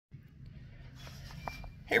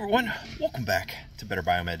Hey everyone, welcome back to Better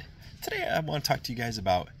Biomed. Today I want to talk to you guys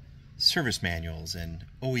about service manuals and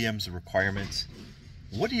OEM's requirements.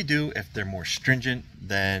 What do you do if they're more stringent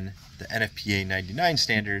than the NFPA99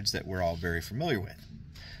 standards that we're all very familiar with?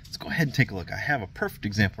 Let's go ahead and take a look. I have a perfect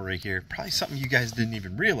example right here, probably something you guys didn't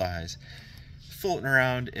even realize, floating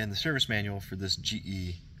around in the service manual for this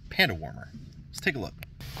GE Panda warmer. Let's take a look.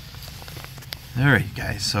 Alright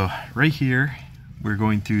guys, so right here we're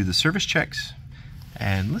going through the service checks.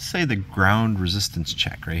 And let's say the ground resistance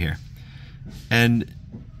check right here. And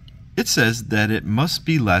it says that it must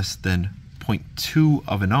be less than 0.2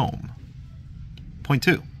 of an ohm.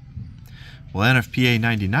 0.2. Well, NFPA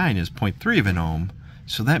 99 is 0.3 of an ohm,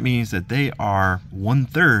 so that means that they are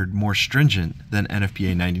 1/3 more stringent than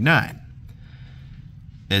NFPA 99.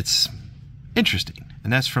 It's interesting,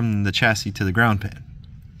 and that's from the chassis to the ground pin.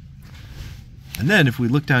 And then if we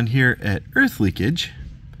look down here at earth leakage,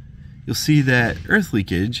 you'll see that earth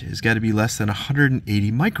leakage has got to be less than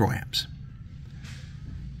 180 microamps.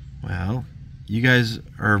 Well, you guys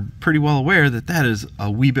are pretty well aware that that is a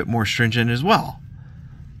wee bit more stringent as well.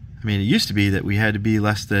 I mean, it used to be that we had to be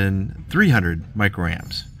less than 300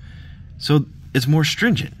 microamps. So it's more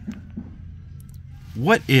stringent.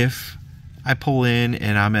 What if I pull in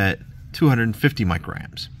and I'm at 250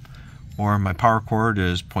 microamps? Or my power cord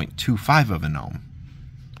is 0.25 of an ohm?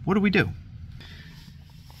 What do?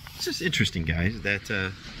 It's just interesting, guys, that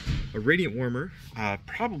a radiant warmer,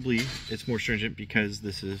 probably it's more stringent because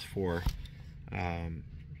this is for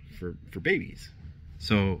babies.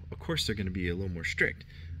 So, of course, they're going to be a little more strict.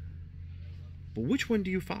 But which one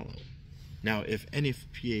do you follow? Now, if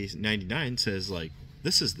NFPA 99 says, like,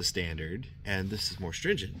 this is the standard and this is more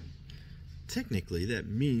stringent, technically that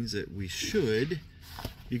means that we should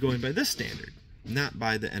be going by this standard, not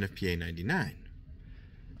by the NFPA 99.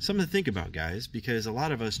 Something to think about, guys, because a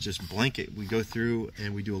lot of us just blanket. We go through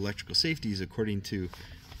and we do electrical safeties according to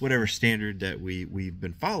whatever standard that we've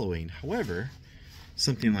been following. However,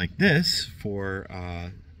 something like this for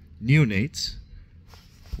neonates,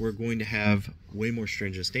 we're going to have way more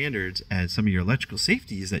stringent standards, and some of your electrical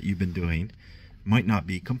safeties that you've been doing might not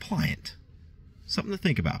be compliant. Something to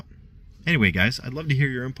think about. Anyway, guys, I'd love to hear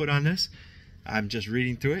your input on this. I'm just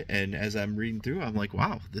reading through it, and as I'm reading through, I'm like,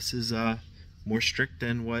 wow, this is more strict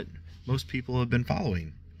than what most people have been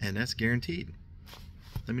following, and that's guaranteed.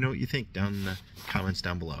 Let me know what you think down in the comments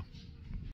down below.